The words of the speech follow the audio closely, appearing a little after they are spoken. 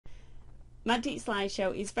Magic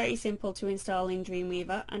Slideshow is very simple to install in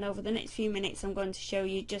Dreamweaver, and over the next few minutes I'm going to show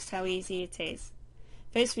you just how easy it is.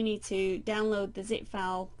 First, we need to download the zip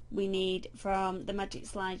file we need from the Magic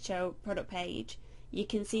Slideshow product page. You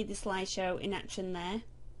can see the slideshow in action there.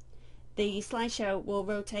 The slideshow will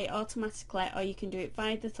rotate automatically, or you can do it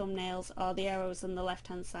via the thumbnails or the arrows on the left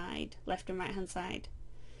and right hand side.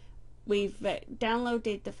 We've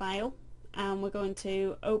downloaded the file and we're going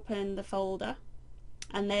to open the folder,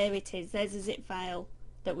 and there it is. There's a zip file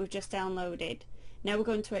that we've just downloaded. Now we're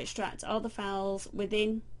going to extract all the files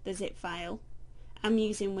within the zip file. I'm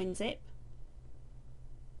using WinZip.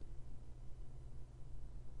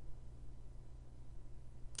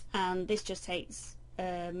 And this just takes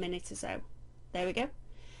a minute or so. There we go.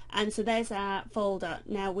 And so there's our folder.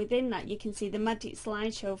 Now within that you can see the Magic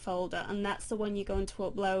Slideshow folder, and that's the one you're going to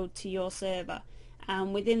upload to your server.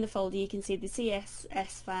 And within the folder you can see the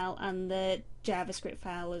CSS file and the JavaScript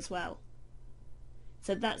file as well.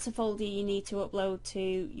 So that's a folder you need to upload to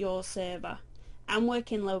your server. I'm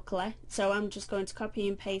working locally, so I'm just going to copy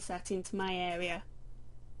and paste that into my area.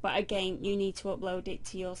 But again, you need to upload it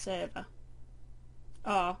to your server,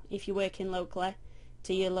 or if you're working locally,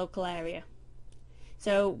 to your local area.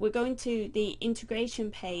 So we're going to the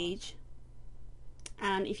integration page,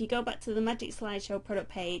 and if you go back to the Magic Slideshow product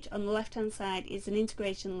page, on the left hand side is an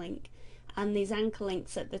integration link and these anchor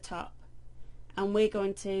links at the top, and we're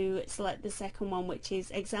going to select the second one, which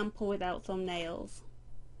is example without thumbnails.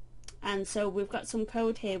 And so we've got some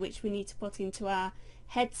code here which we need to put into our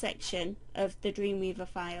head section of the Dreamweaver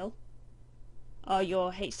file, or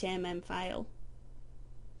your HTML file.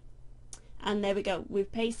 And there we go,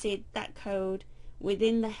 we've pasted that code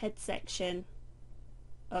within the head section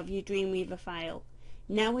of your Dreamweaver file.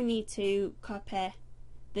 Now we need to copy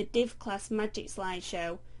the div class Magic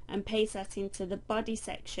Slideshow and paste that into the body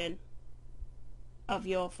section of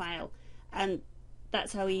your file, and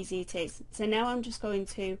that's how easy it is. So now I'm just going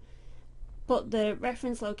to put the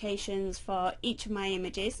reference locations for each of my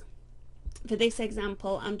images. For this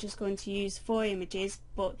example I'm just going to use 4 images,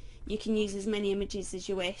 but you can use as many images as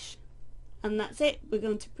you wish. And that's it. We're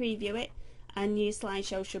going to preview it and your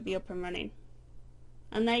slideshow should be up and running.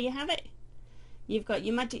 And there you have it. You've got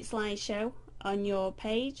your Magic Slideshow on your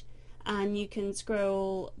page, and you can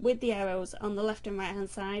scroll with the arrows on the left and right hand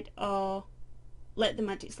side, or let the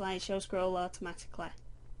Magic Slideshow scroll automatically.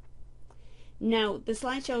 Now the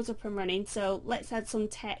slideshow's up and running, so let's add some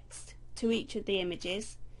text to each of the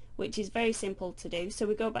images, which is very simple to do. So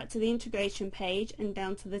we go back to the integration page and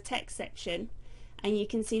down to the text section, and you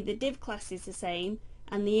can see the div class is the same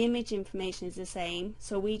and the image information is the same,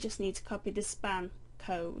 so we just need to copy the span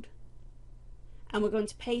code and we're going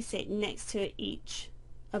to paste it next to each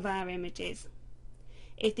of our images.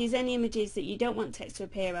 If there's any images that you don't want text to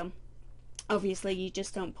appear on, obviously you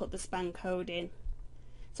just don't put the span code in.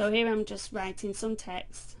 So here I'm just writing some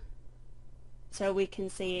text so we can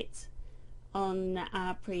see it on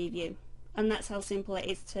our preview, and that's how simple it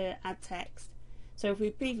is to add text. So if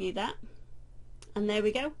we preview that, and there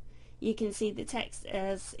we go, you can see the text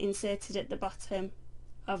as inserted at the bottom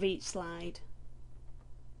of each slide.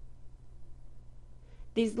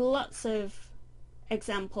 There's lots of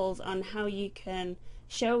examples on how you can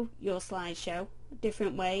show your slideshow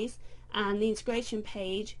different ways, and the integration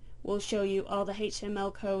page will show you all the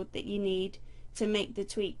HTML code that you need to make the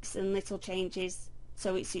tweaks and little changes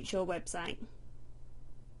so it suits your website.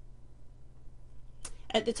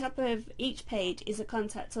 At the top of each page is a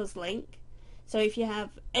Contact Us link, so if you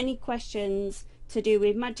have any questions to do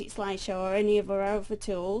with Magic Slideshow or any of our other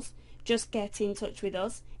tools, just get in touch with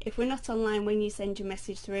us. If we're not online when you send your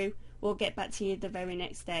message through, we'll get back to you the very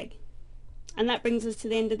next day. And that brings us to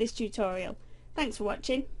the end of this tutorial. Thanks for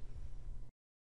watching.